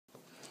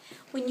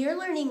When you're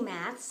learning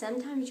math,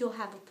 sometimes you'll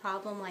have a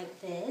problem like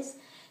this.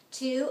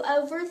 2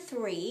 over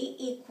 3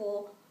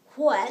 equal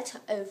what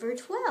over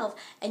 12?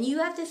 And you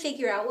have to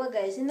figure out what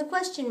goes in the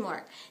question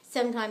mark.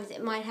 Sometimes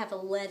it might have a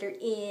letter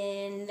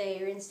N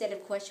there instead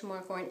of question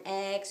mark, or an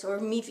X, or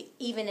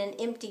even an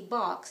empty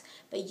box.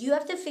 But you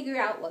have to figure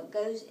out what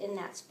goes in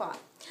that spot.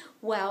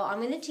 Well, I'm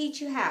going to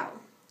teach you how.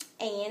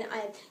 And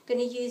I'm going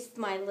to use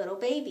my little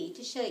baby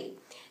to show you.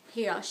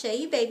 Here, I'll show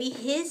you Baby.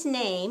 His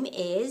name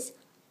is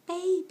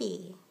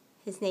Baby.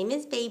 His name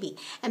is Baby.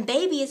 And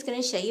Baby is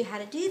going to show you how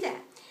to do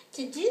that.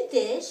 To do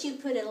this, you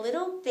put a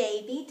little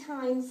baby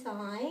times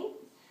sign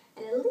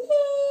and a little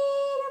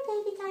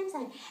baby times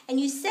sign. And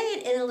you say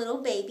it in a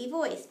little baby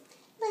voice.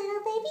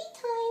 Little baby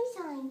times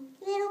sign.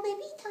 Little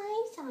baby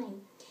times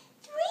sign.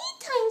 3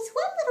 times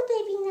what little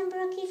baby number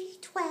will give you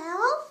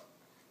 12?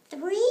 3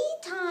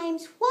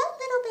 times what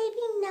little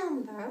baby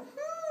number?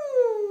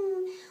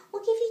 Will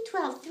give you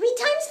 12. 3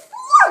 times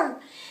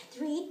 4.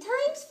 3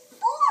 times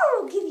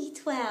 4 will give you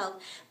 12.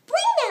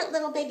 Bring that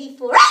little baby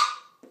 4.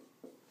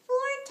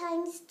 4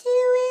 times 2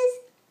 is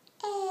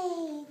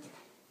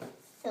 8.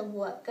 So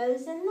what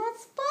goes in that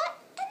spot?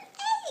 An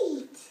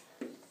 8.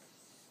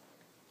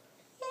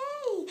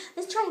 Yay.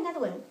 Let's try another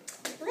one.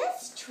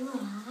 Let's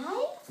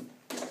try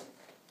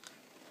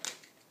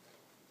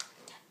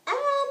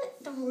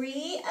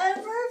 3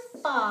 over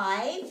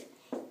 5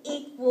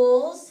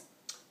 equals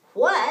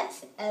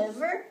what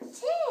over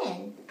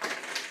 10?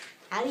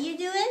 How do you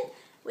do it?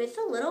 With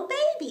a little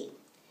baby.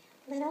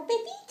 Little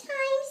baby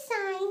times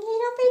sign,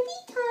 little baby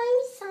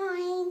times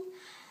sign.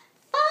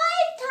 5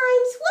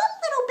 times what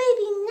little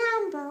baby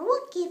number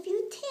will give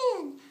you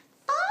 10?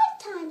 5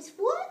 times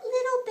what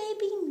little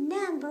baby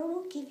number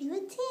will give you a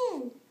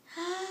 10?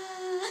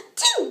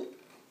 2!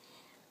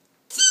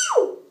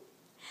 2!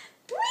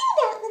 Bring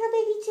that little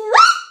baby 2.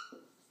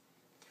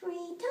 3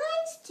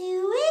 times 2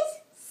 is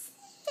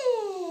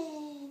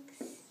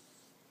 6.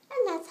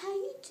 And that's how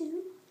you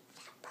do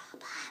that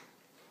problem.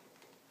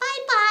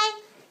 Bye-bye.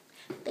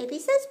 Baby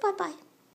says bye-bye.